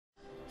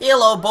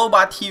Hello,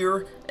 Bobot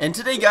here, and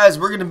today guys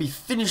we're going to be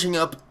finishing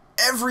up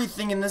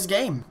everything in this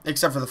game,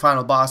 except for the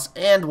final boss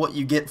and what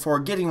you get for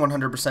getting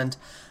 100%,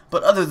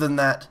 but other than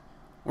that,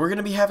 we're going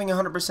to be having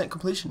 100%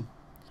 completion.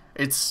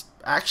 It's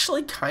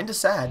actually kind of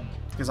sad,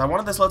 because I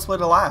wanted this Let's Play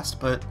to last,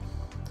 but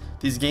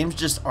these games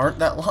just aren't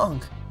that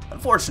long,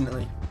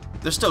 unfortunately.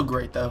 They're still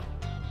great though.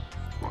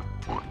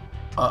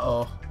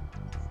 Uh-oh.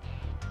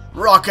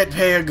 Rocket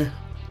Pig!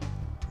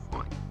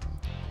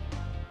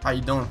 How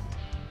you doing?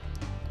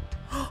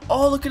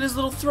 Oh, look at his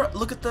little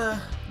look at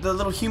the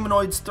little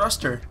humanoid's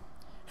thruster.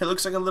 It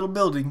looks like a little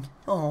building.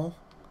 Oh.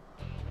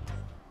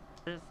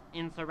 This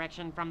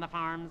insurrection from the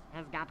farms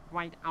has got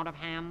quite out of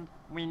hand.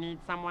 We need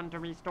someone to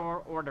restore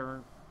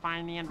order.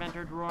 Find the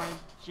inventor droid.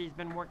 She's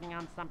been working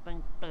on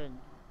something big.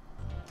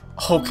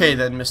 Okay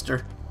then,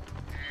 mister.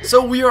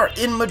 So we are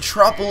in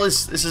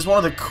Metropolis. This is one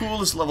of the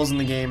coolest levels in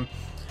the game,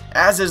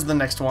 as is the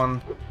next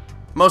one.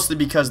 Mostly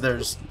because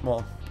there's,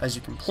 well, as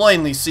you can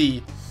plainly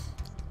see,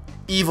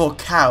 evil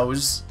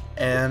cows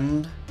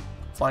and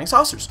flying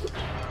saucers.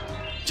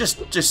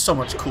 Just so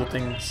much cool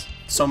things.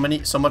 So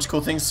much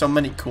cool things, so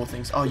many cool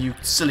things. Oh, you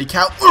silly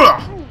cow.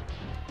 Ugh!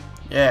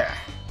 Yeah.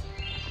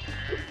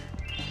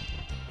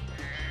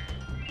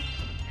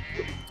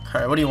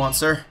 Alright, what do you want,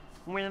 sir?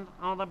 With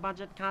all the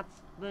budget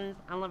cuts, these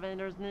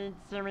elevators need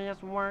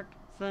serious work.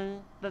 See,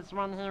 this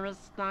one here is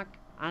stuck.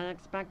 I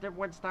expect it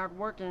would start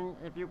working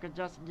if you could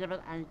just give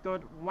it a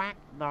good whack,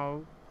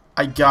 though.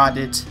 I got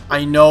it.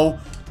 I know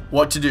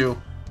what to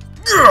do.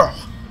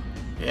 Ugh!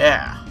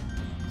 Yeah.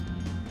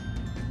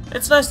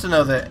 It's nice to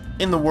know that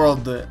in the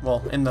world that,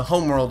 well, in the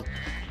home world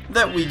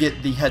that we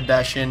get the head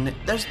bash in,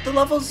 there's the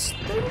levels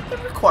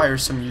that require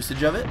some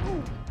usage of it.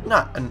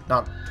 Not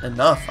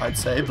enough, I'd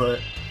say, but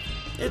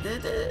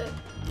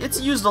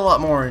it's used a lot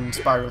more in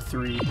Spyro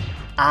 3.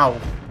 Ow.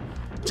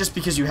 Just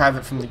because you have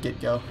it from the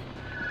get-go.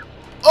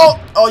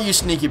 Oh, you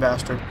sneaky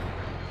bastard.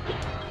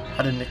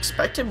 I didn't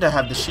expect him to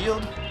have the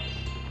shield.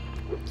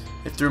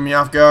 It threw me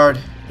off guard.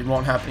 It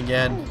won't happen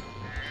again.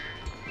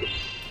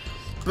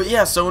 But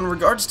yeah, so in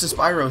regards to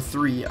Spyro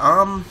 3,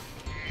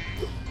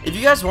 if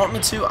you guys want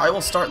me to, I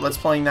will start Let's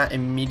Playing that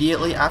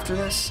immediately after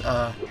this.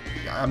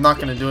 I'm not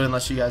going to do it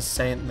unless you guys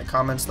say it in the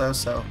comments though,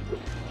 so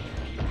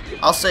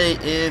I'll say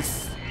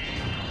if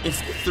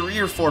 3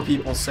 or 4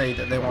 people say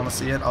that they want to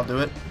see it, I'll do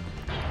it.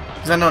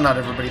 Because I know not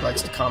everybody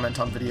likes to comment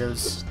on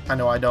videos. I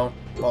know I don't.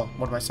 Well,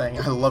 what am I saying?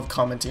 I love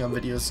commenting on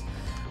videos.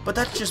 But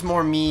that's just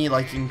more me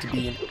liking to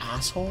be an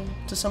asshole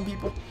to some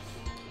people.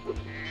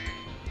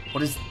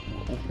 What is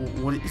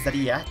that a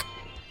yak?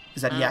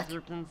 Is that a yak? As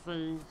you can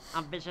see,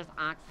 a vicious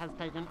ox has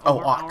taken Oh,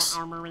 over ox.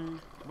 our armory.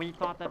 We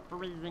thought that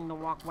freezing the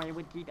walkway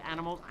would keep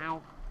animals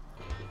out.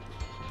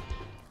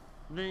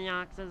 The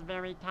ox is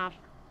very tough.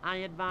 I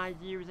advise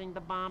using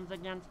the bombs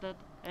against it,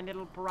 and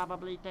it'll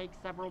probably take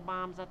several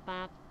bombs at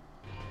that.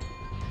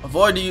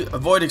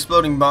 Avoid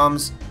exploding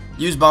bombs.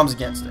 Use bombs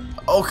against it.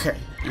 Okay,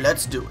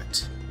 let's do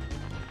it.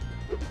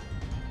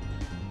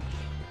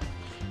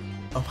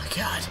 Oh my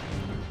god.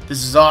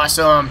 This is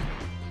awesome.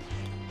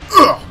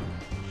 Ugh.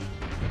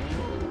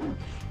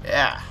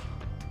 Yeah.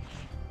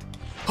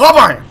 Hop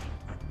on.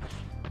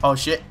 Oh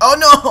shit. Oh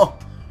no.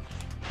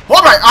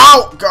 Hop on.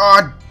 Oh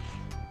god.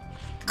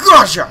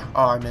 Gotcha.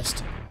 Oh, I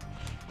missed.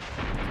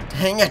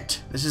 Dang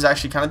it. This is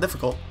actually kind of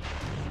difficult.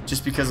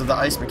 Just because of the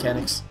ice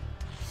mechanics.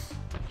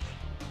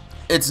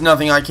 It's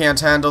nothing I can't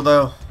handle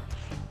though.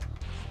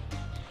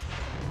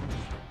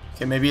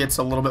 Okay, maybe it's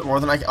a little bit more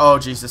than I can. Oh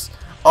Jesus.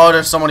 Oh,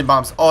 there's so many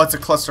bombs. Oh, it's a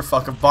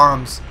clusterfuck of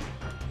bombs.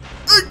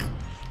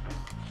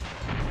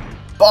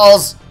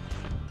 Balls.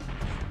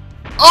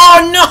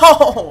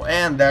 Oh no!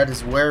 And that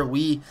is where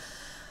we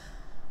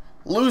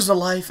lose a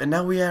life, and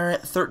now we are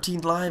at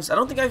 13 lives. I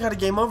don't think I got a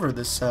game over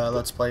this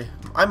Let's Play.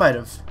 I might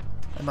have.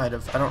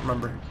 I don't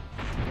remember.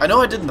 I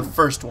know I did in the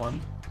first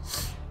one.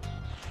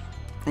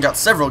 I got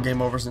several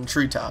game overs in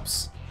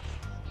treetops.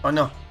 Oh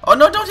no. Oh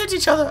no, don't hit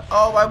each other.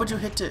 Oh, why would you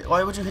hit it?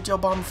 Why would you hit your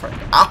bomb friend?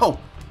 Ow!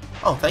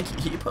 Oh, thank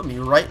you. You put me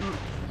right in.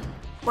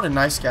 What a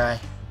nice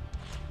guy.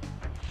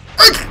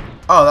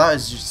 Oh, that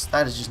is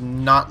just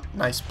not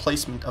nice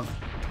placement of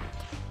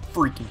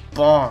freaking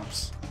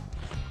bombs.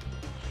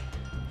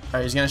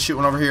 Alright, he's gonna shoot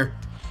one over here.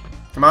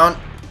 Come on.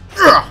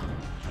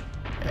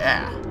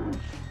 Yeah.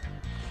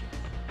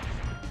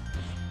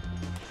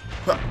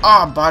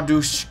 Ah,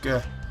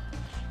 badushka.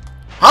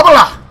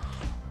 Habala!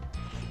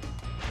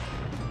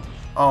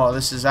 Oh,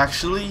 this is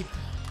probably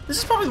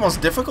the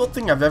most difficult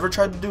thing I've ever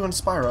tried to do in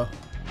Spyro.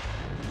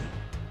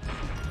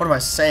 What am I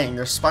saying?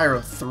 There's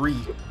Spyro 3.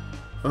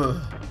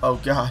 Ugh. Oh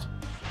god.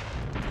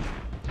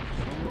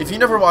 If you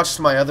never watched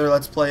my other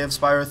Let's Play of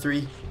Spyro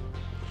 3,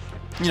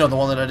 you know, the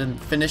one that I didn't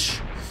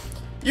finish,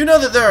 you know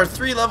that there are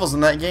 3 levels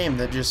in that game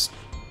that just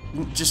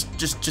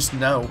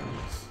no.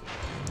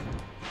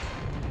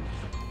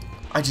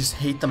 I just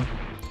hate them.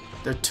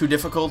 They're too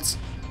difficult.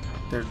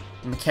 Their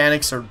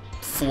mechanics are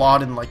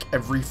flawed in like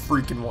every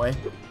freaking way.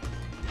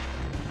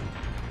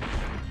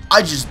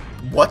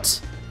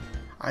 What?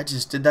 I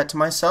just did that to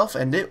myself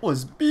and it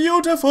was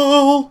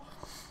beautiful.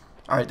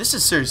 Alright, this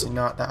is seriously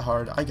not that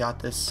hard. I got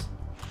this.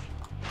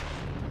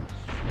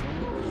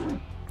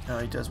 Oh,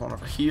 he does one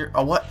over here.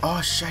 Oh, what?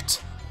 Oh,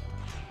 shit.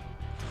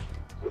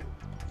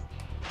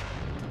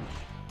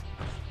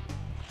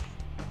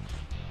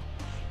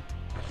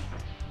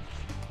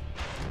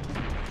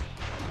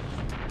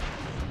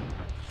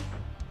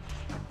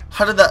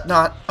 How did that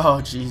not?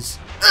 Oh, jeez.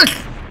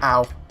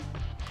 Ow.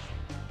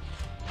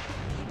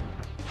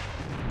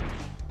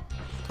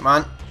 Come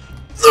on.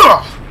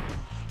 Ugh!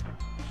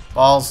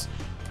 Balls.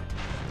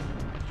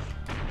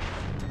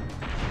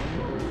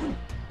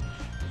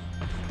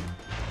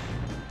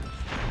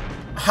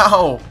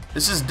 Ow.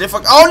 This is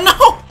difficult. Oh,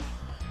 no!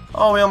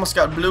 Oh, we almost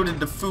got bloated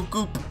to foo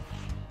goop.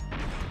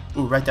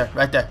 Ooh, right there,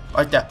 right there,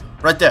 right there,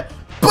 right there.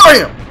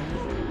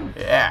 BAM!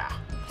 Yeah.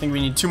 I think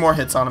we need 2 more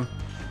hits on him.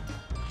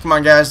 Come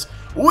on, guys.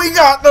 We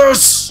got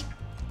this!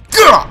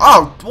 Gah!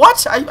 Oh,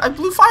 what? I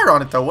blew fire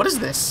on it, though. What is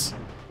this?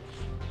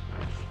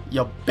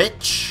 You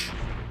bitch.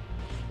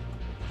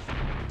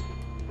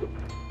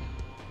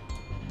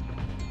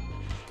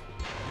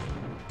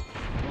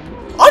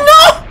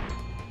 Oh,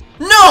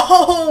 no!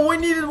 No! We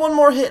needed 1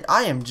 more hit.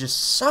 I am just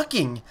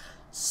sucking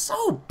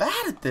so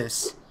bad at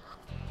this.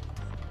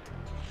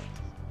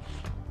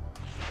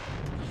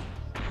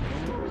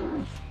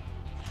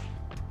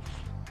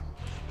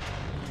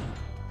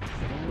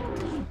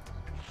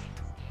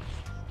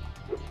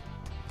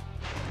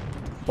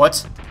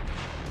 What?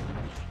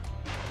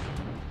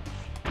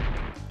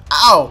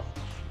 Ow!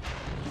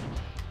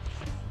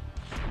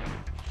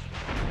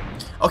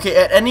 Okay,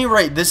 at any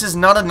rate, this is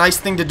not a nice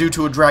thing to do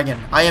to a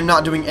dragon. I am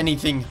not doing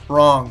anything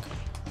wrong.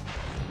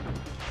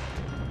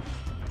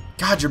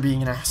 God, you're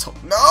being an asshole.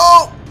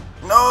 No!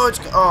 No, it's...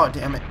 Oh,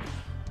 damn it.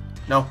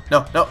 No,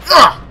 no, no.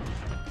 Ah!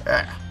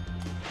 Yeah.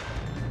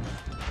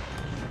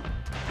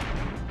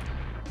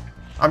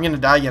 I'm gonna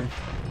die again.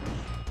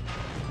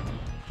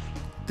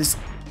 These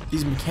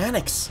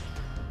mechanics.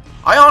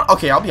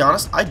 Okay, I'll be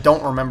honest. I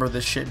don't remember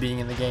this shit being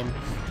in the game.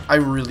 I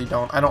really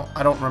don't. I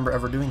don't remember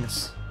ever doing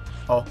this.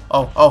 Oh,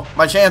 oh, oh,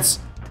 my chance.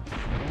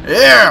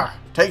 Yeah!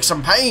 Take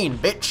some pain,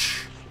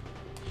 bitch.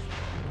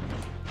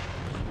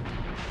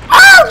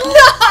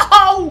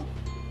 Oh, no!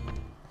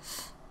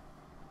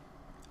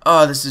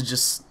 Oh, this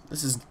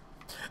is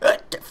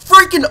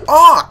freaking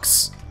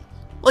ox!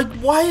 Like,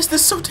 why is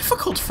this so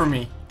difficult for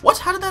me? What?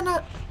 How did that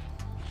not...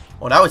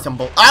 Oh, that was some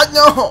bull. Ah,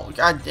 no!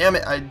 God damn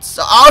it. Oh,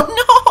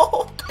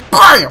 no!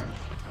 BAM!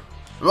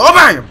 Oh,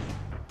 BAM!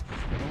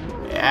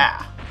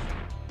 Yeah.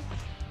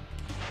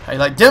 How you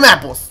like them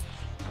apples?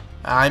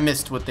 I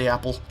missed with the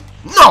apple.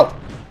 No!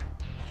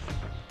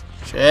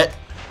 Shit.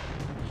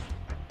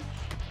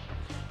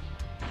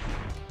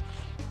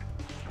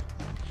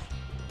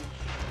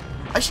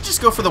 I should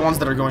just go for the ones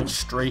that are going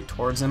straight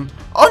towards him.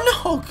 Oh,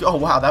 no! Oh,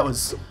 wow. That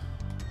was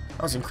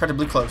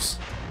incredibly close.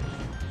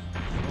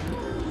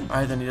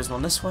 Alright, then he does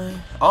one this way.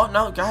 Oh,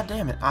 no, god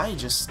damn it. I'm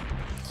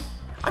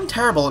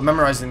terrible at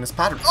memorizing this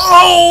pattern.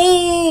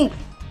 Oh!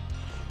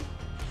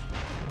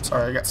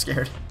 Sorry, I got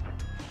scared.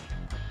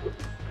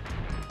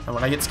 And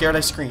when I get scared, I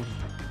scream.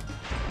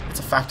 It's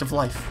a fact of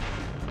life.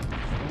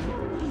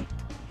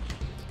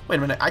 Wait a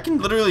minute, I can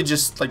literally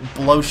just, like,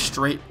 blow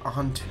straight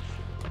onto...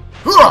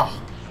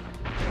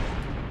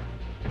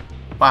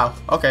 Wow,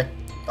 okay.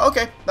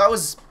 Okay, that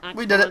was...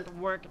 We did it. Excellent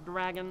work,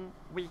 dragon.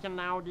 We can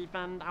now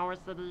defend our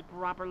city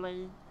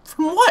properly.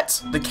 From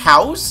what? The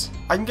cows?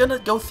 I'm gonna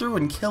go through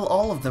and kill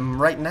all of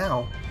them right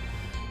now.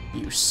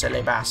 You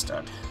silly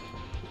bastard.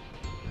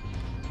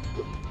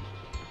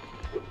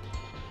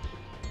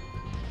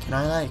 Can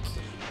I, like...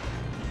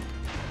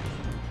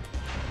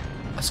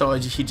 So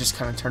he just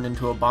kind of turned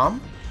into a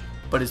bomb?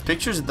 But his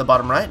picture's at the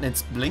bottom right and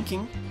it's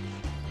blinking.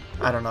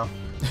 I don't know.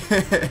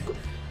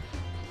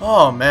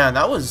 Oh man,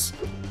 that was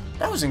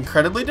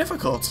incredibly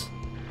difficult.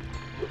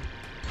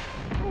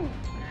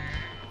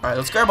 Alright,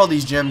 let's grab all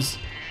these gems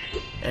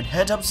and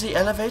head up the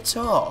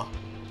elevator.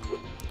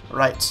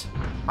 Right.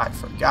 I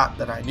forgot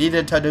that I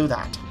needed to do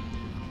that.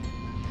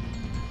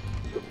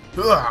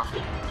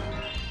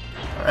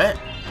 Alright.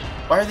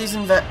 Why are these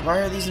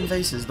in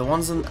vases? The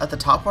ones at the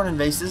top aren't in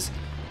vases.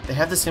 They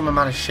have the same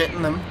amount of shit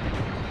in them.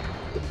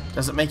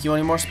 Doesn't make you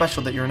any more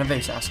special that you're in a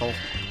vase, asshole.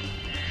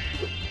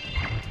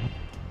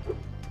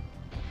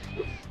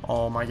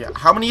 Oh my god.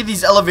 How many of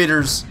these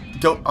elevators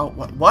go... Oh,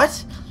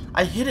 what?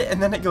 I hit it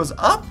and then it goes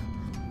up?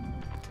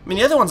 I mean,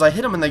 the other ones I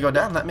hit them and they go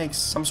down. That makes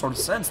some sort of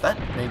sense. That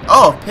made...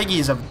 Oh,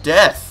 piggies of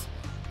death.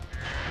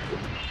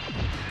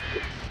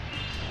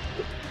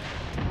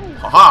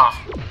 Haha.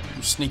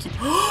 You sneaky...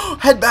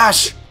 Head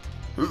bash.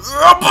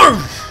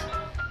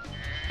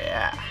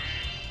 Yeah.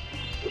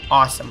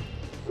 Awesome.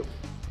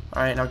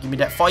 Alright, now give me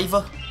that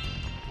fiver.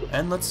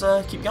 And let's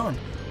keep going.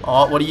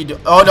 Oh, what do you do?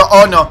 Oh, no.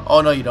 Oh, no.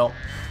 Oh, no, you don't.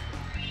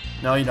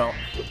 No, you don't.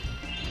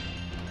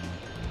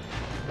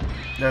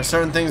 There are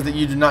certain things that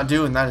you do not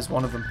do, and that is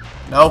one of them.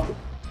 No.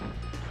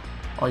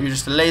 Oh, you're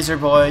just a laser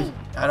boy.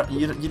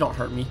 You don't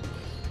hurt me.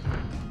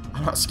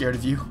 I'm not scared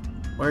of you.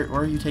 Where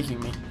are you taking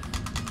me?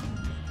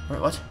 Wait,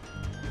 what?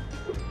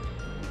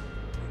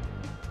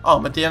 Oh,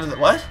 I'm at the end of the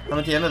what? I'm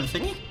at the end of the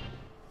thingy?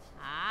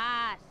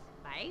 Ah,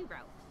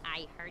 Spyro.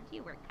 I heard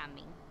you were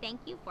incoming.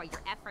 Thank you for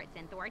your efforts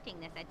in thwarting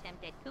this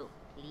attempted coup.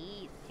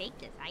 Please take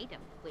this item,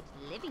 which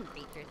living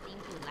creatures seem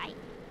to like.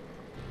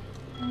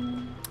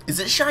 Is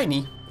it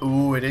shiny?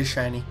 Ooh, it is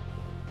shiny.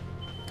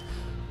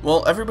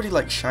 Well, everybody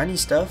likes shiny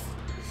stuff.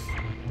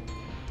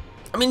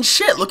 I mean,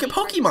 shit, look at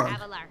Pokemon.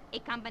 Traveler, a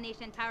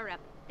combination power-up.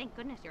 Thank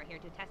goodness you're here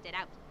to test it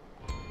out.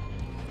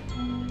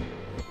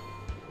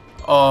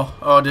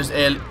 Oh, there's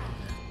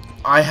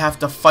I have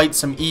to fight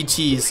some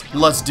ETs.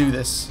 Let's do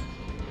this.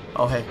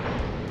 Oh, hey.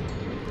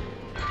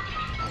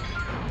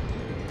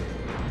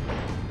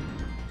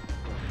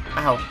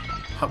 Ow.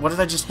 What did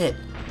I just hit?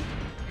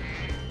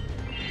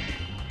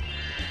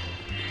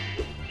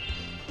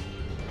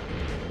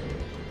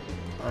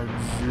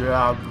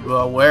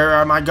 Where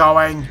am I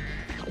going?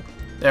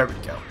 There we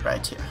go.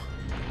 Right here.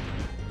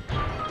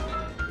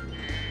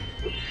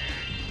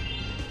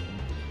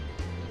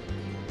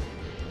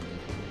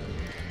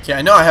 Okay,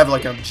 I know I have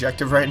like an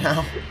objective right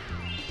now,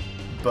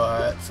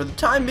 but for the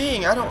time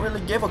being, I don't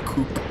really give a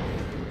coop.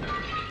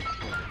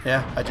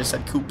 Yeah, I just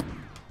said coop.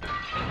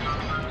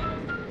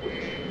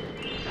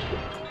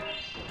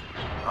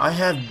 I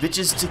have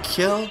bitches to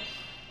kill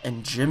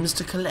and gems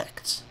to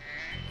collect.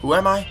 Who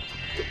am I?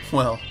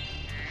 Well,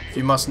 if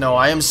you must know,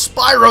 I am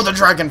Spyro the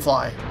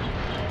Dragonfly.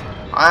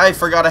 I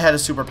forgot I had a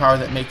superpower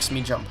that makes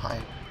me jump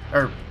high.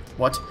 Or,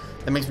 what?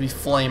 That makes me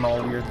flame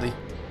all weirdly.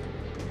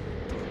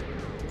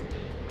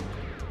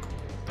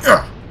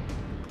 Ugh.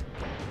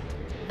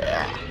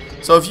 Yeah.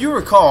 So if you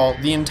recall,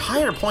 the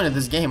entire point of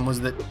this game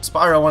was that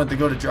Spyro wanted to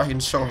go to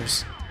Dragon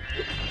Shores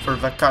for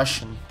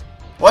vacation.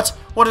 What?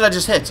 What did I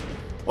just hit?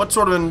 What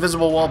sort of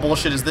invisible wall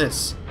bullshit is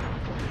this?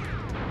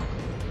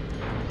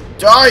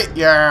 Die!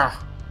 Yeah!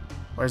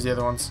 Where's the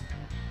other ones?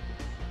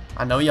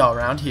 I know y'all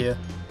around here.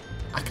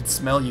 I can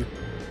smell you.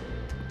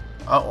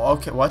 Oh,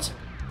 okay, what?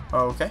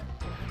 Oh, okay.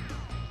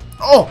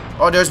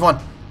 Oh, there's one.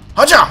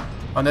 Hacha!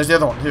 Oh, and there's the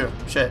other one, too.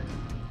 Shit.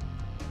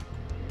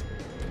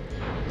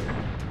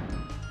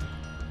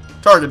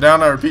 Target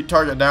down, I repeat,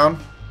 target down.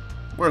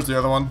 Where's the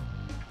other one?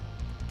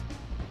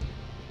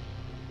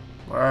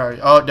 Where are you?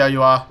 Oh, there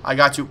you are. I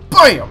got you.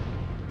 BAM!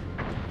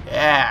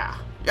 Yeah.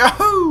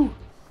 Yahoo!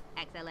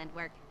 Excellent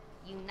work.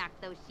 You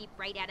knocked those sheep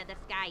right out of the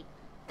sky.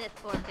 This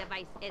orb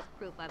device is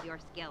proof of your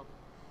skill.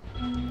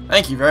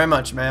 Thank you very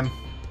much, ma'am.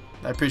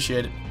 I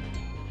appreciate it.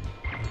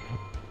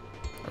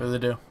 I really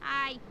do.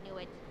 I knew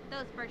it.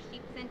 Those first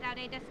sheep sent out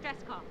a distress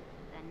call.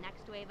 The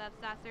next wave of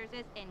saucers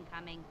is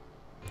incoming.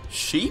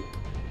 Sheep?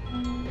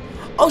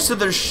 Oh, so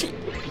they're sheep.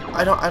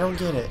 I don't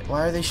get it.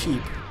 Why are they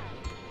sheep?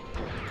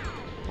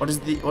 What is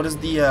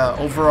the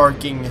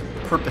overarching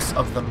purpose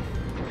of them?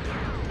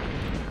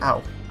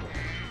 Ow.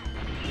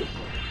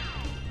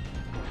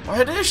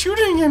 Why are they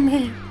shooting at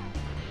me?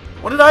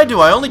 What did I do?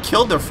 I only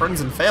killed their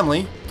friends and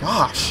family.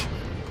 Gosh.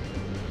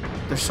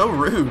 They're so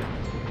rude.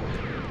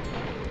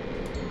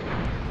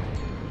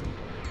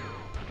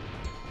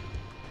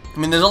 I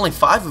mean, there's only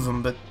 5 of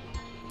them, but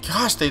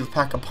gosh, they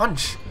pack a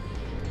punch.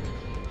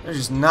 They're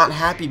just not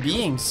happy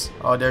beings.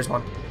 Oh, there's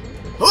one.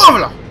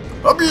 I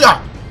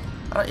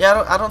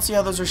don't see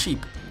how those are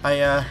sheep.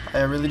 I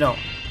really don't.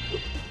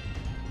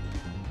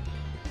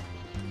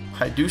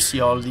 I do see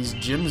all of these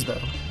gems,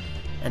 though.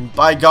 And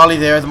by golly,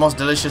 they are the most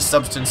delicious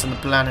substance on the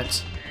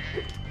planet.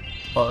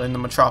 Well, in the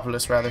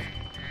metropolis, rather.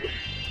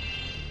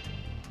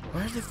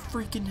 Where the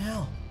freaking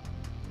hell?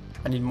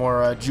 I need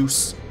more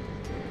juice.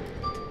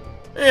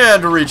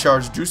 And a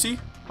recharge, juicy.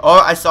 Oh,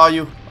 I saw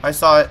you. I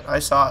saw it. I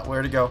saw it.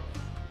 Where to go?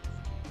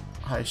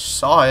 I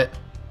saw it.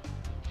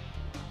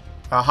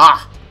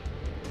 Aha!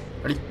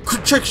 Ready?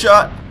 Trick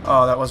shot!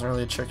 Oh, that wasn't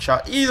really a trick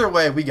shot. Either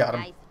way, we got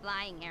him. Nice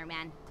flying,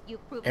 Airman.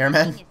 You've proven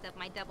Airman? the genius of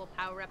my double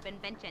power-up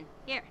invention.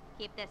 Here,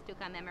 keep this to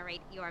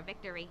commemorate your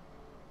victory.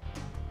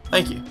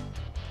 Thank you.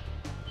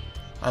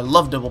 I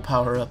love double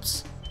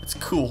power-ups. It's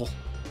cool.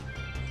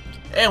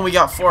 And we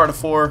got 4 out of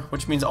 4,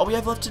 which means all we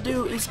have left to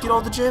do is get all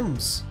the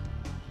gems.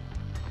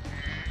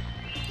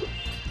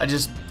 I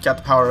just got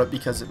the power-up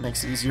because it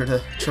makes it easier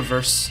to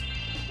traverse.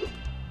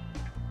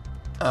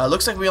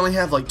 Looks like we only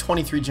have like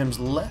 23 gems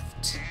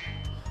left.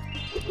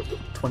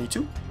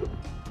 22.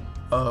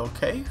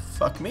 Okay,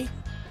 fuck me.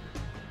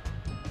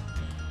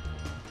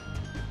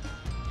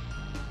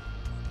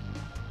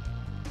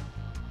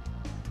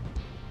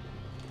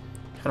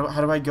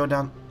 How do I go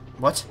down?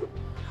 What?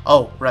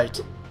 Oh,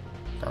 right.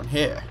 Down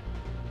here.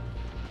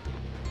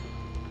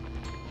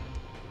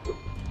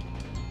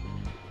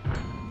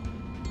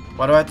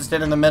 Why do I have to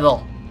stand in the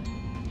middle?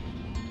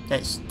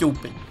 That's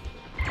stupid.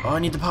 Oh, I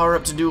need the power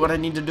up to do what I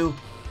need to do.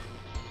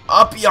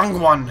 Up, young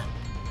one!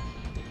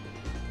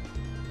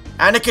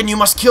 Anakin, you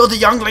must kill the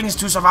younglings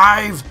to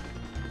survive!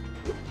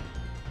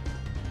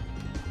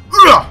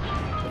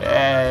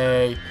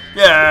 Yay!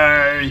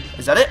 Yay!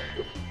 Is that it?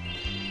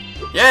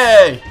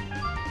 Yay!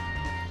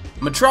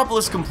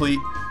 Metropolis complete.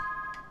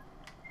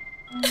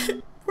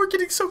 We're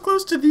getting so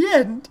close to the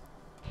end.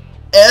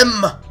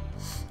 M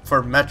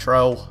for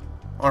Metro.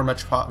 Or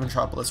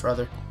Metropolis,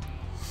 rather.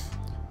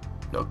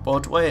 Look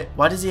both ways.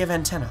 Why does he have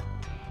antenna?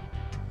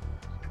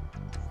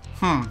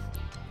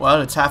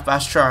 Well, it's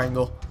half-ass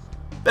triangle.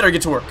 Better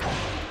get to work.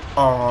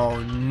 Oh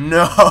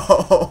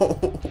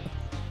no!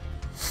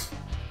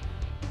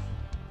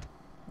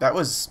 That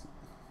was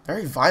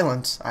very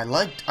violent. I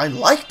liked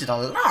it a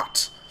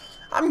lot.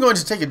 I'm going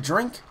to take a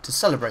drink to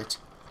celebrate.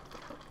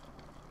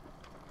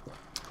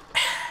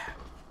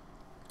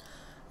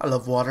 I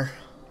love water,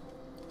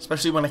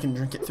 especially when I can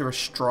drink it through a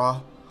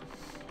straw.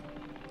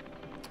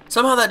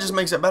 Somehow that just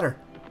makes it better.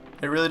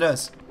 It really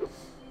does.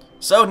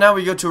 So now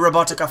we go to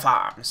Robotica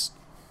Farms,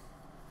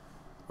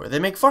 where they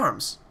make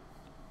farms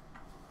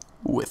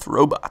with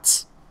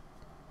robots.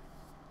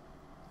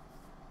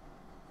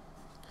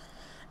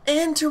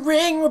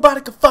 Entering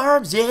Robotica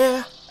Farms,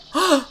 yeah.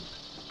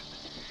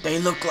 They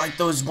look like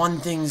those one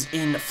things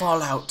in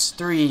Fallout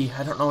 3.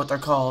 I don't know what they're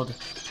called.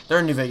 They're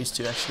in New Vegas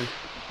too, actually.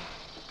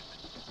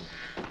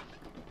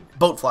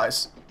 Boat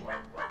flies.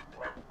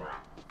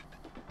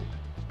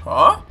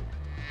 Huh?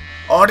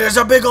 Oh, there's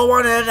a big old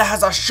one and it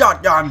has a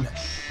shotgun.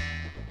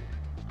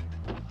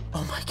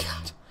 Oh my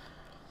god.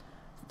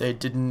 They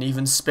didn't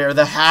even spare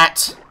the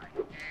hat.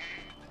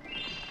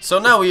 So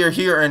now we are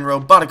here in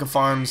Robotica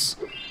Farms.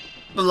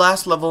 The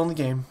last level in the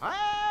game.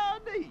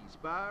 Howdy,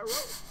 Spyro.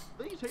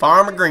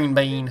 Farmer Green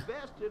Bean.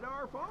 Invested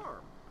our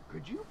farm.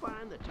 Could you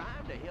find the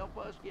time to help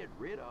us get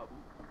rid of them?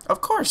 Of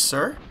course,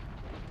 sir.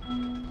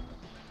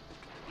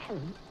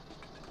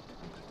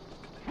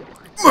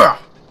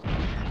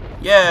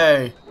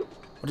 Yay!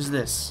 What is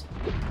this?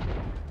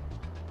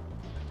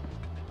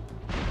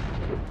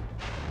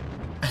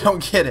 I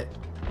don't get it.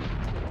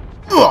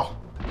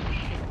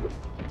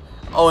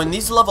 Oh, and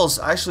these levels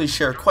actually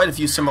share quite a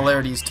few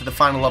similarities to the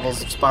final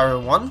levels of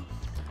Spyro 1.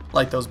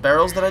 Like those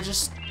barrels that I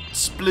just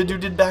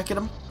splidooted back at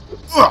him.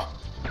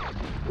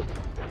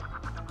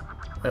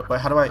 Wait,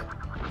 how do I...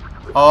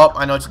 Oh,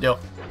 I know what to do.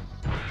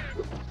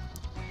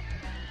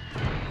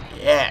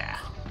 Yeah.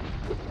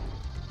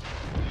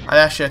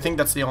 I think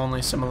that's the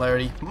only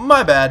similarity.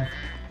 My bad.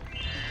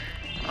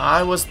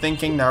 I was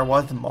thinking there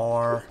was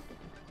more.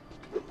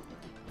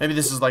 Maybe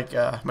this is like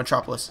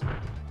Metropolis.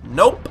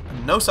 Nope,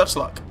 no such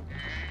luck.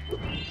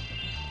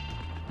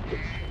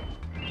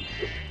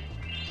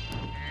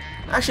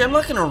 Actually, I'm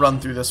not going to run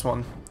through this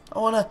one. I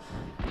want to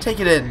take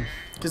it in,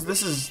 because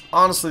this is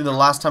honestly the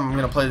last time I'm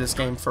going to play this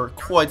game for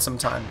quite some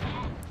time.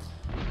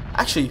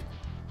 Actually,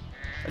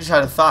 I just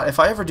had a thought. If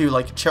I ever do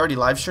like a charity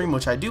live stream,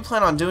 which I do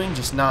plan on doing,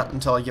 just not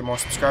until I get more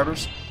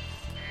subscribers,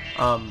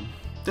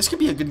 this could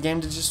be a good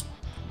game to just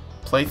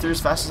play through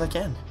as fast as I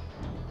can.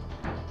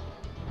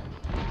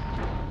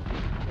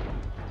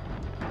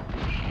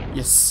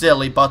 You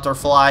silly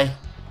butterfly.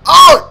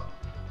 Oh!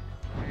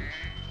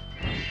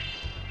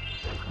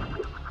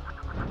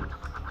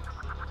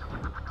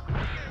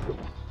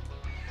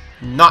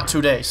 Not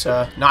today,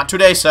 sir. Not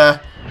today,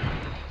 sir.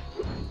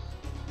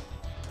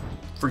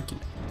 Freaking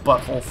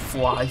butthole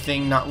fly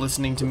thing, not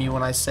listening to me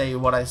when I say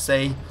what I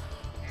say.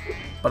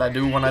 But I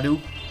do when I do.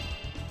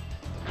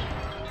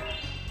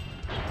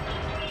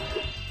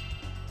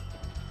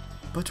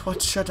 But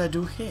what should I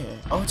do here?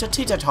 Oh, it's a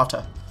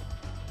teeter-totter.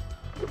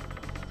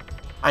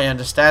 I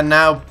understand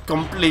now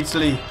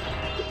completely.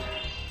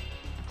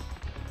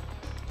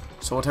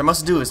 So what I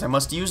must do is I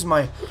must use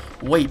my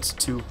weight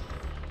to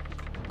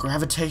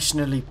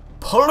gravitationally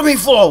pull me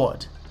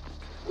forward.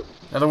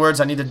 In other words,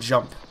 I need to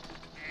jump.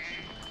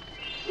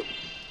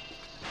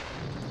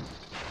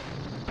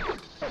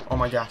 Oh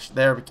my gosh,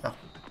 there we go.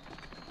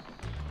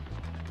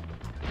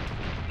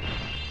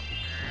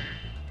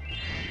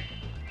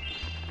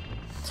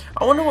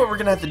 I wonder what we're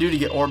gonna have to do to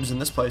get orbs in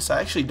this place.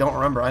 I actually don't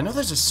remember. I know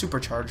there's a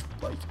supercharge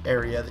like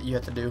area that you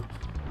have to do.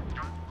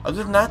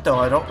 Other than that though,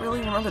 I don't really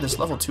remember this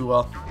level too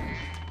well.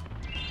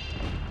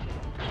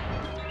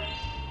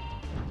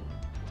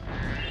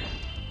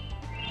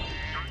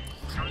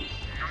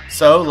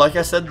 So, like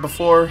I said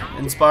before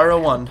in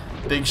Spyro 1,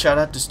 big shout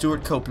out to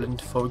Stuart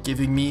Copeland for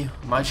giving me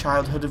my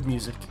childhood of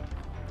music.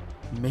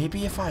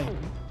 Maybe if I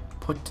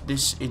put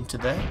this into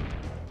there?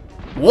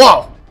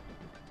 Whoa!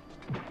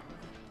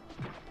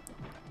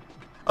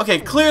 Okay,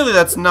 clearly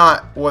that's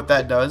not what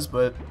that does,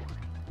 but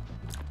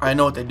I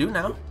know what they do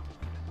now.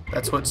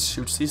 That's what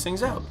shoots these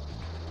things out.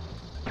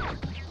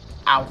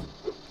 Ow.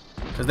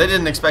 Because they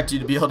didn't expect you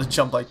to be able to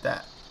jump like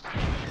that.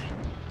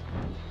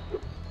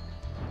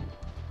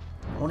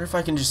 I wonder if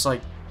I can just,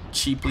 like,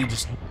 cheaply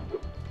just...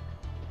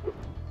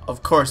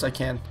 Of course I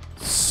can.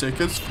 Sick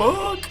as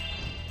fuck!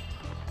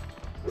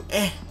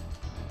 Eh.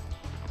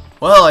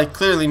 Well, I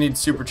clearly need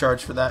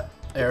supercharge for that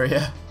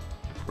area.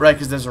 Right,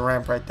 because there's a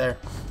ramp right there.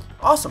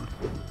 Awesome.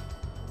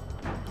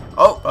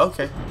 Oh,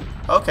 okay.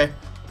 Okay.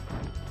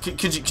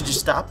 Could you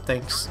stop?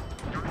 Thanks.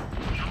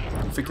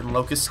 Freaking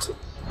locust.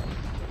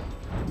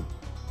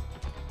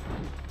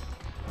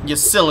 You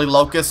silly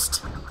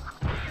locust.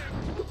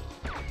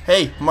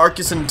 Hey,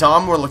 Marcus and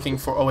Dom were looking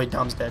for... Oh wait,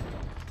 Dom's dead.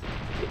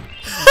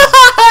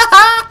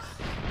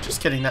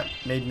 Just kidding, that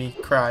made me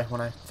cry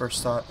when I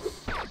first saw it.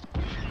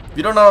 If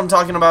you don't know what I'm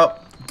talking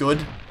about,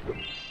 good.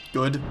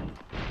 Good.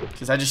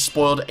 Because I just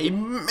spoiled a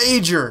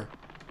major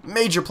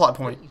plot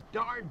point. These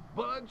darn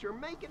bugs are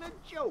making a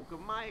joke of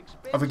my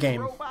Of a expensive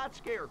game. robot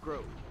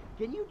scarecrow.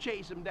 Can you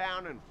chase them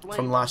down and flame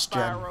From last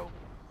gen. Spyro?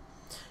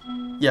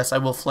 Yes, I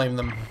will flame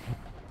them.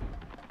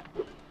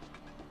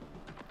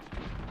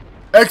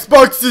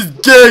 Xbox is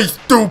gay,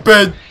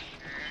 stupid!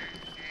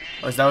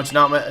 Oh, is that what you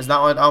not meant? Is that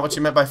what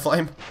you meant by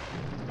flame?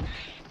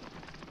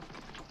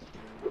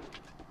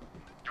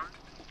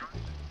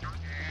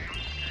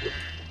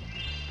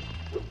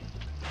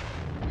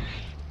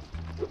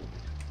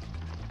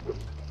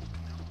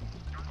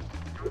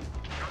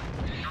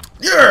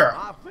 Yeah!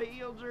 My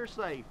fields are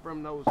safe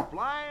from those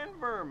flying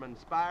vermin,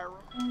 Spyro.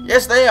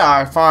 Yes, they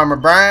are, Farmer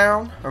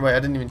Brown. Oh, wait, I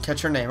didn't even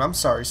catch your name. I'm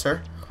sorry,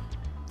 sir.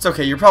 It's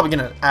okay. You're probably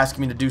gonna ask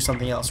me to do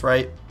something else,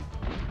 right?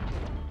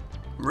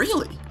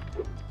 Really?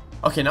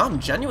 Okay, now I'm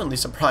genuinely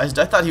surprised.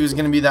 I thought he was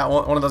gonna be that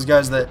one of those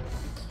guys that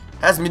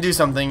has me do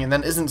something and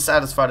then isn't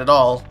satisfied at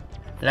all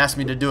and asks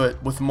me to do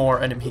it with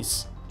more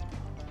enemies.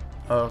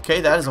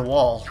 Okay, that is a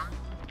wall.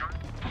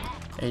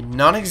 A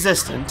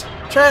non-existent,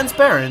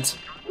 transparent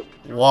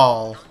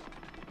wall.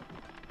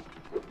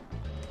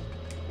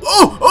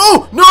 Oh!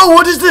 Oh! No!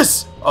 What is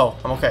this? Oh,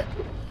 I'm okay.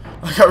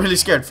 I got really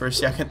scared for a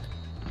second.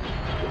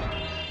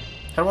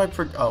 How do I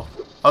oh.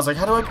 I was like,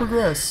 how do I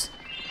progress?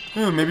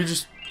 Maybe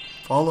just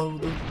follow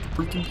the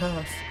freaking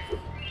path.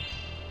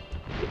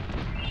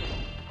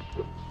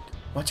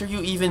 What are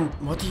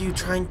you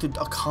trying to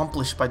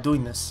accomplish by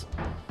doing this?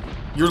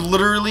 You're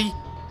literally,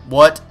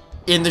 what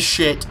in the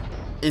shit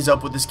is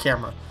up with this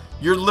camera?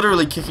 You're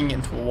literally kicking it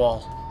into a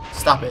wall.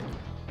 Stop it.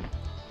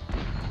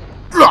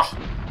 Ugh!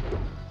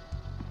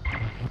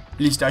 At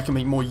least I can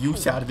make more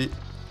use out of it.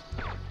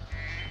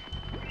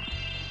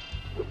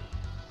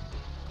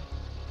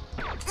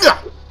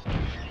 Ugh!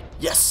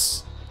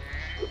 Yes!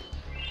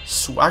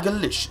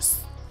 Swagalicious.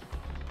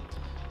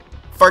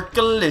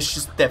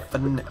 Farkalicious,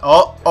 definitely.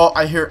 Oh,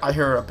 I hear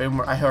a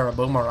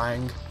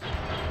boomerang.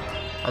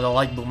 I don't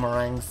like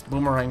boomerangs.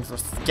 Boomerangs are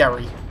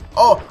scary.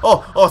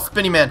 Oh,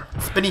 spinny man.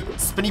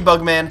 Spinny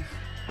bug man.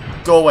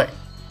 Go away.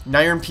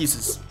 Now you're in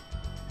pieces.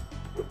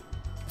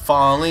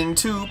 Falling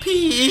to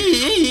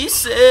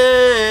pieces.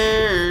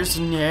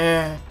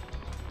 Yeah.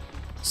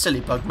 Silly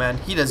bug man.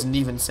 He doesn't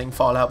even sing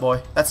Fall Out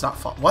Boy. That's not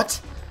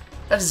what?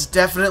 That is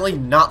definitely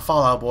not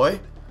Fall Out Boy.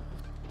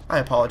 I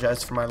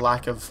apologize for my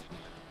lack of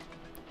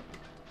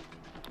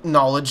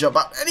knowledge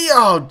about any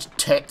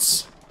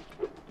tits.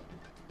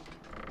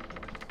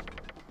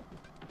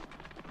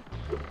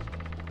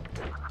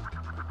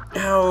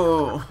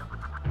 Ow.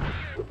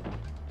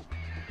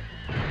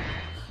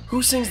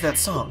 Who sings that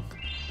song?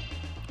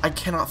 I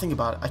cannot think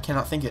about it. I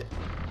cannot think it.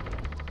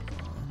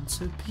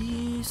 It's a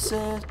piece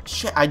of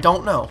shit. I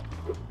don't know.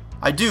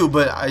 I do,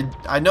 but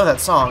I know that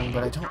song,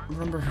 but I don't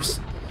remember her.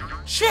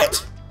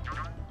 Shit.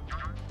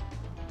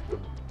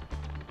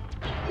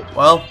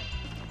 Well,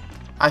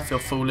 I feel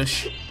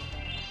foolish.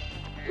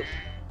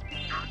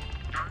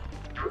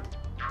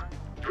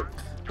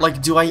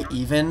 Like, do I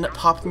even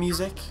pop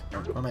music?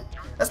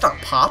 That's not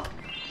pop.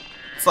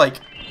 It's like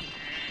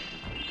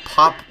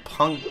pop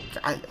punk.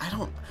 I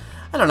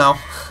don't know.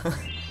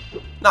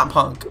 Not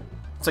punk.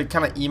 It's like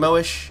kind of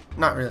emo-ish.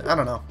 Not really. I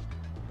don't know.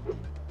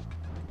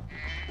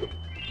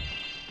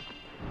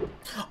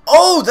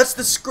 Oh, that's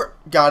the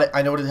script. Got it.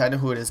 I know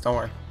who it is. Don't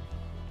worry.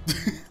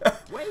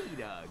 Way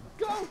to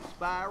go,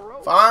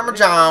 Spyro. Farmer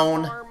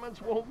John.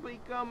 Varmints won't be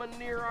coming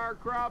near our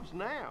crops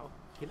now.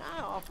 Can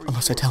I offer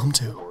Unless you I tell him a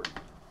to. reward?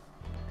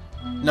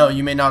 No,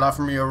 you may not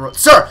offer me a reward.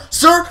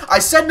 Sir, I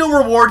said no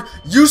reward.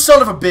 You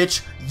son of a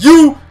bitch.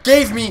 You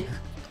gave me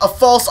a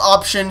false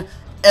option,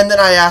 and then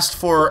I asked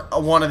for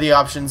one of the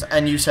options,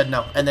 and you said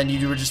no. And then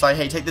you were just like,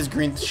 hey, take this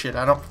green shit.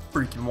 I don't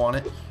freaking want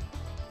it.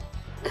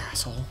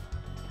 Asshole.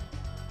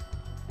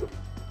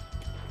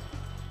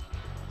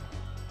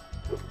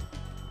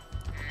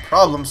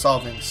 Problem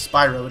solving,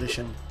 Spyro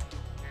edition.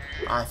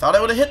 I thought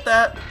I would have hit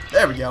that.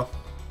 There we go.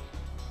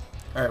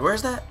 Alright,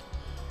 where's that?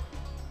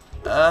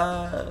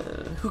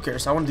 Who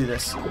cares? I want to do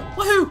this.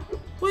 Woohoo!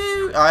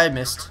 Woo! I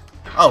missed.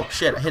 Oh,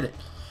 shit, I hit it.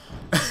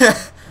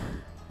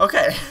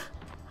 Okay.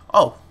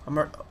 Oh,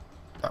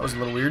 that was a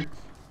little weird.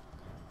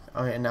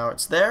 Okay, now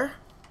it's there.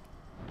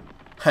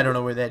 I don't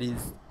know where that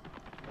is.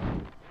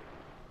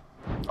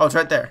 Oh, it's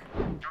right there.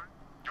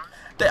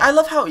 I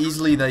love how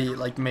easily they,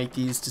 like, make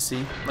these to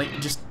see.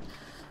 Like, just...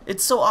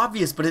 It's so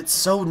obvious, but it's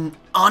so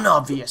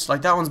unobvious.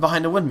 Like, that one's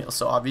behind a windmill,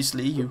 so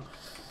obviously you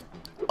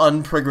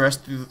unprogress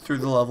through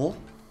the level.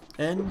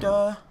 And,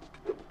 just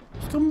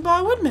come by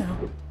a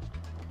windmill.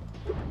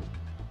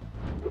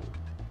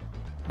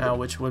 Now,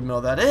 which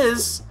windmill that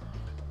is,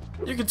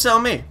 you can tell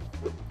me.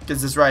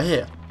 Because it's right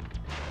here.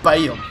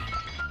 Bam.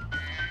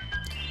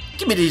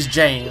 Give me these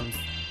jams.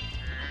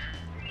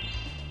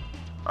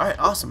 Alright,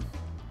 awesome.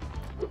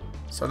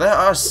 So there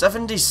are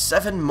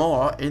 77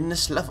 more in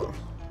this level.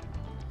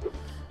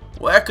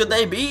 Where could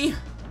they be?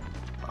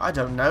 I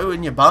don't know,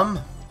 in your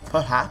bum.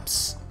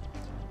 Perhaps.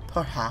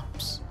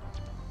 Perhaps.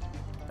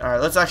 Alright,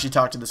 let's actually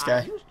talk to this guy.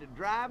 I used to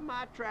drive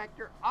my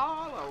tractor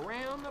all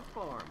around the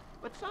farm,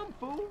 but some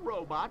fool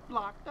robot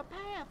blocked the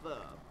path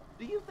up.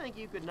 Do you think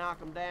you could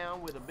knock him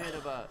down with a bit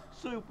of a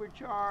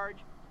supercharge?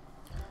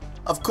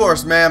 Of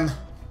course, ma'am.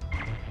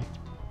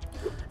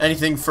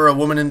 Anything for a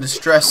woman in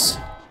distress.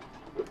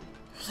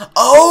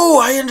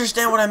 Oh, I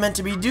understand what I meant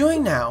to be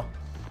doing now.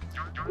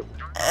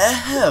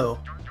 Oh.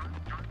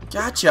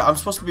 Gotcha. I'm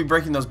supposed to be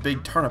breaking those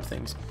big turnip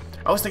things.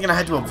 I was thinking I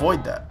had to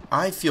avoid that.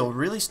 I feel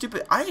really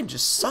stupid. I am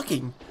just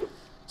sucking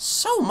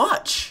so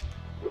much.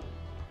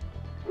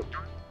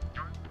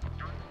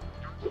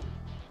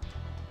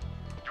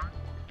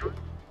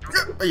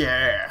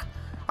 Yeah.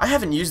 I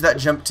haven't used that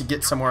jump to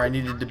get somewhere I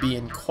needed to be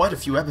in quite a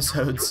few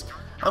episodes.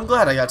 I'm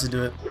glad I got to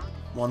do it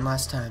one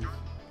last time.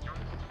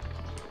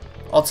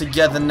 All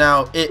together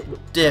now.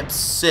 It, dip,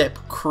 sip,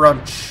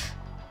 crunch.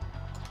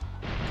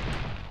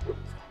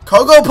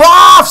 Cocoa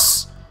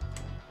Puffs!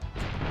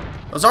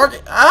 Those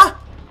aren't... I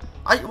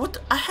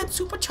had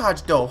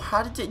supercharged though.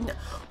 How did it...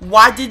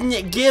 Why didn't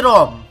it get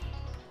them?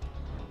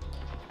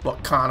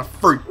 What kind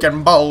of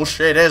freaking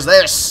bullshit is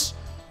this?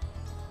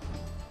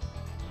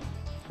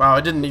 Wow,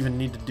 I didn't even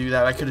need to do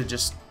that. I could have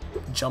just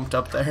jumped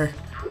up there.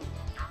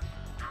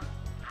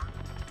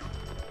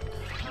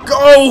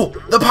 Go!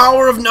 The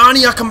power of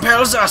Narnia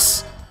compels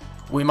us!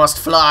 We must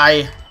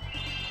fly.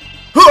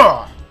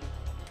 Huh!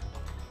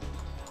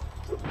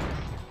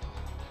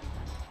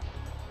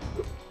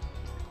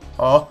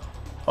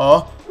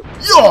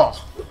 Yeah!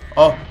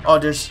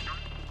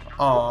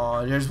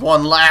 There's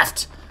one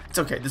left. It's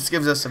okay. This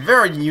gives us a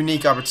very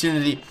unique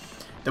opportunity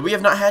that we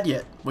have not had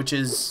yet, which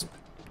is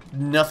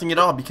nothing at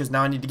all, because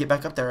now I need to get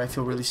back up there. I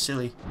feel really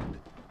silly.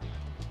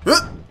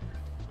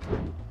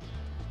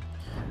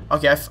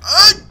 Okay, I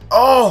thought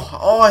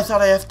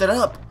I effed it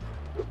up.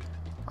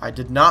 I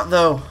did not,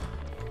 though.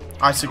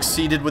 I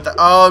succeeded with the...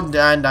 Oh,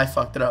 and I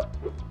fucked it up.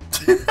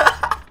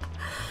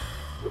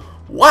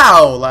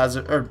 Wow,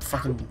 Lazarus... Or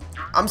fucking...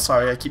 I'm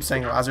sorry, I keep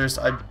saying Lazarus.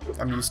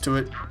 I'm used to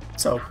it.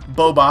 So,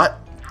 Bobot.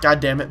 God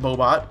damn it,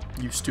 Bobot.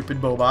 You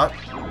stupid Bobot.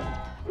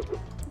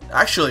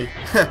 Actually,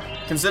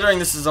 considering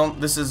this is one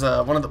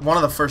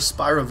of the first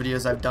Spyro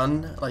videos I've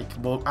done, like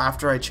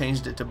after I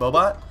changed it to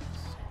Bobot,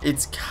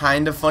 it's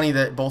kind of funny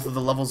that both of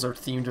the levels are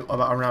themed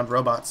around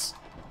robots.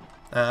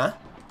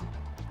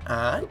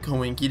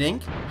 Coinky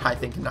dink? I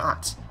think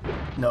not.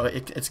 No,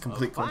 it's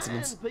complete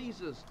coincidence. Fine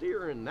piece of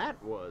steering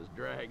that was,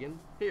 Dragon.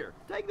 Here,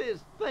 take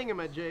this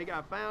thingamajig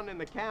I found in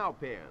the cow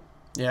pen.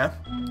 Yeah?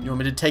 You want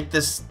me to take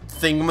this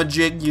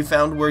thingamajig you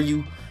found where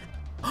you...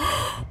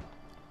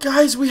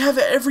 Guys, we have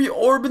every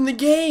orb in the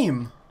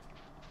game!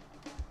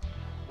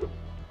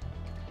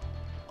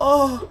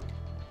 Oh!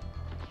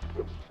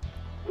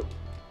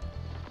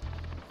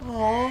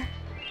 Aww.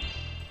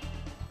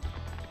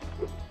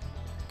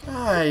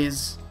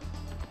 Guys.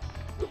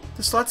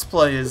 This Let's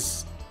Play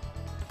is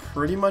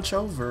pretty much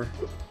over.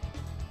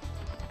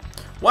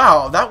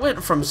 Wow, that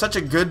went from such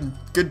a good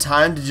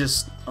time to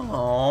just...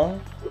 Aww.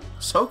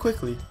 So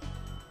quickly.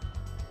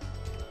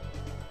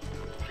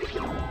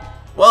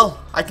 Well,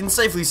 I can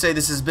safely say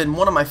this has been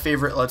one of my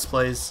favorite Let's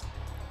Plays.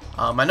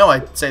 I know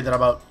I say that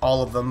about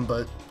all of them,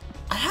 but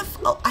I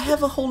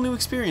have a whole new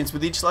experience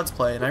with each Let's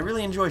Play, and I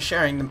really enjoy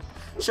sharing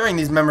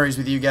these memories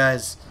with you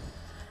guys.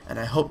 And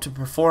I hope to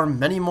perform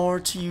many more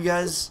to you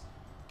guys,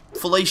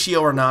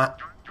 fellatio or not,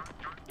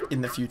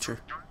 in the future.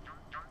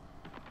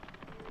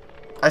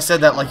 I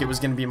said that like it was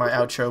going to be my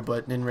outro,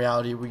 but in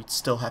reality, we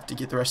still have to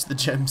get the rest of the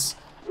gems.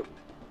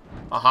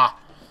 Aha!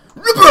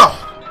 Ripto!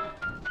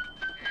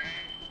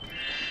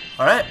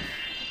 Alright.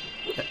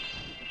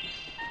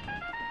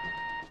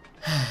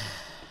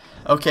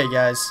 Okay,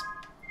 guys.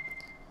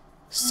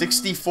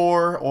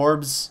 64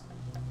 orbs,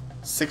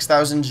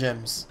 6,000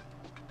 gems.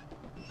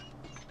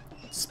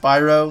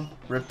 Spyro,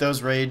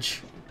 Ripto's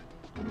Rage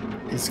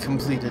is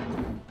completed.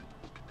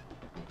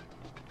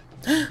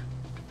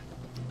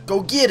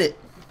 Go get it!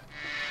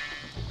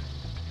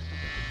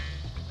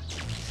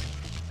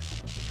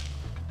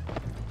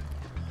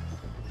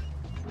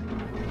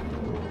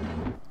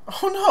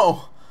 Oh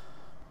no!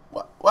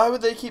 Why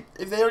would they keep...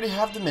 If they already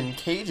have them in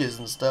cages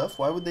and stuff,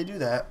 why would they do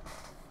that?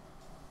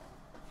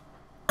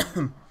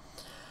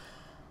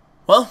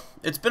 Well,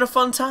 it's been a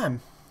fun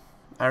time.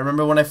 I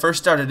remember when I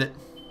first started it.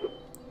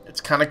 It's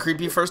kind of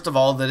creepy, first of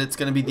all, that it's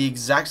going to be the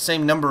exact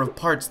same number of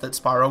parts that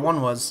Spyro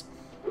 1 was.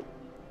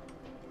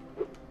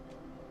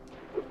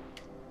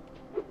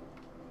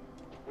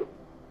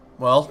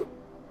 Well...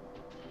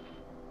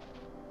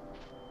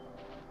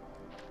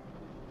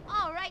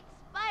 Alright,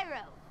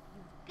 Spyro.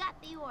 You've got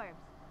the orbs.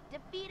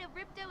 Defeat of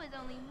Ripto is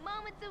only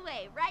moments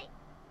away, right?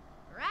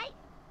 Right?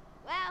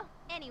 Well,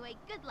 anyway,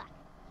 good luck.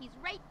 He's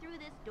right through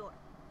this door.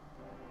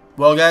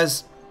 Well,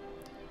 guys,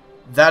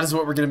 that is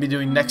what we're going to be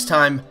doing next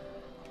time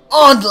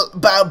on the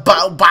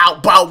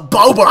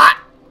Bobot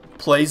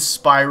plays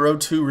Spyro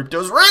 2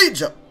 Ripto's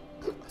Rage. I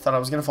thought I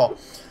was going to fall.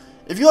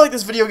 If you like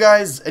this video,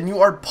 guys, and you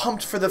are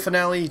pumped for the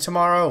finale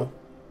tomorrow,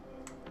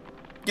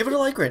 give it a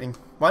like rating.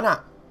 Why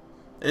not?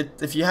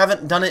 If you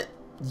haven't done it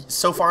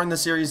so far in the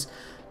series,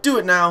 do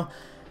it now.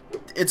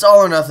 It's all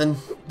or nothing.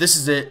 This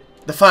is it.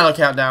 The final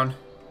countdown.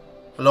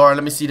 Laura,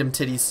 let me see them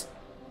titties.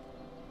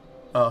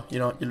 Oh, you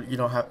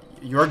don't have...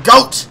 You're a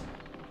goat!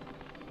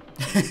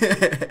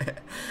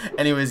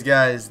 Anyways,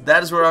 guys,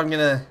 that is where I'm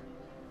gonna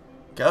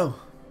go.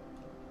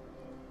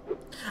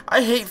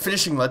 I hate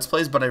finishing Let's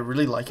Plays, but I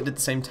really like it at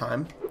the same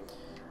time.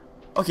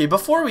 Okay,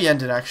 before we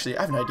end it, actually,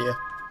 I have an idea.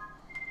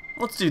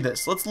 Let's do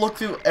this. Let's look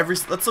through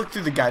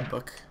the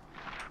guidebook.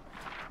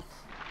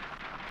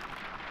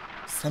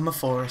 Summer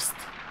Forest.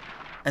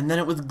 And then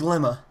it was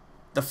Glimmer,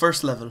 the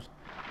first level.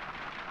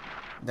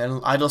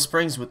 Then Idle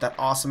Springs with that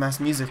awesome ass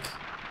music.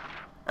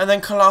 And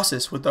then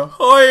Colossus with the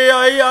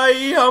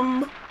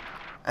hoi-yi-yi-hum.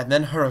 And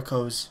then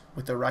Hurricos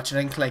with the Ratchet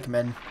and Clank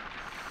men.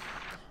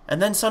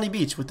 And then Sunny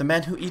Beach with the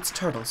man who eats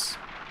turtles.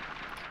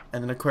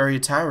 And then Aquaria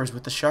Towers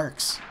with the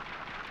sharks.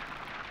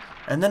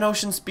 And then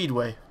Ocean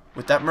Speedway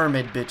with that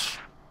mermaid bitch.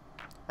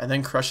 And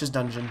then Crush's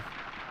Dungeon.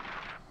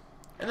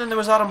 And then there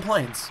was Autumn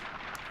Plains,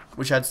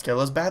 which had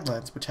Skelos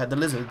Badlands, which had the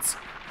lizards.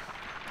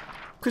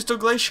 Crystal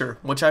Glacier,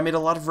 which I made a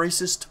lot of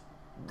racist,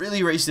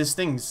 really racist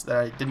things that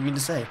I didn't mean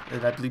to say,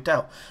 that I bleeped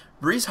out.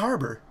 Breeze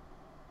Harbor.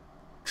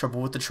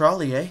 Trouble with the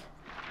Trolley, eh?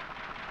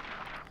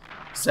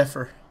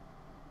 Zephyr.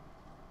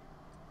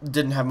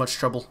 Didn't have much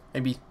trouble.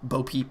 Maybe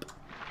Bo Peep.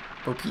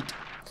 Bo Pete.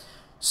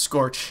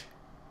 Scorch.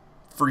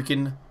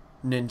 Freaking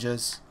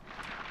ninjas.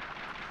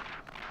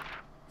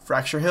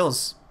 Fracture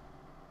Hills.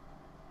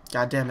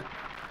 God damn it.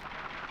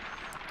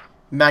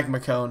 Magma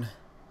Cone.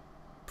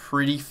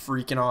 Pretty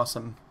freaking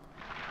awesome.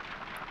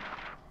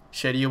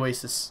 Shady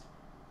Oasis.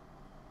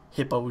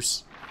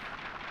 Hippos.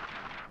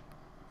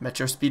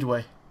 Metro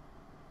Speedway.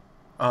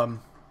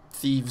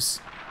 Thieves.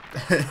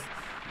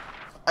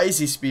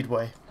 Icy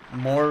Speedway.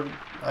 More,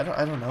 I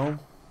don't know.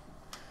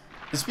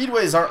 The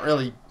speedways aren't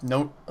really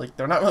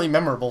they're not really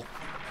memorable.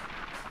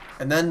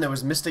 And then there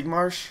was Mystic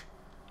Marsh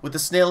with the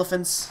snail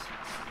elephants.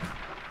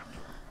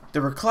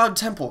 There were Cloud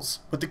Temples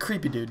with the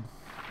creepy dude.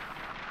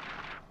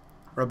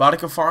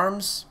 Robotica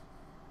Farms,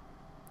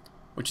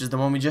 which is the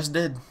one we just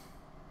did.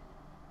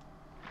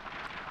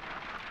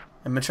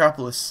 And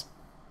Metropolis.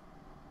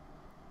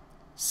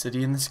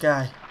 City in the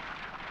Sky.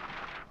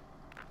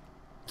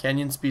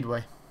 Canyon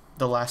Speedway.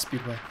 The last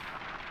Speedway.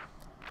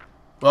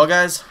 Well,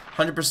 guys,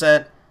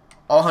 100%,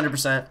 all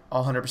 100%,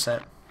 all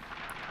 100%.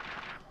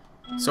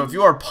 So if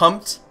you are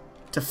pumped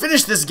to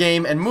finish this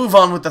game and move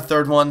on with the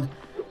third one,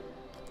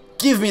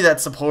 give me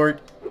that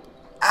support.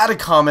 Add a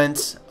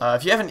comment.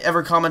 If you haven't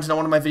ever commented on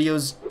one of my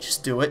videos,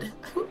 just do it.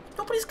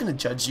 Nobody's going to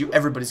judge you.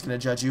 Everybody's going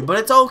to judge you, but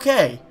it's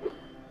okay.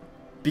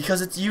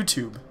 Because it's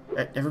YouTube.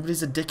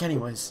 Everybody's a dick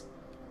anyways.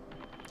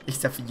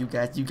 Except for you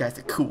guys. You guys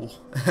are cool.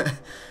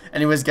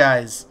 Anyways,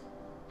 guys,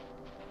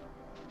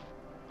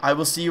 I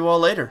will see you all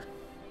later.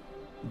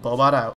 Bobot out.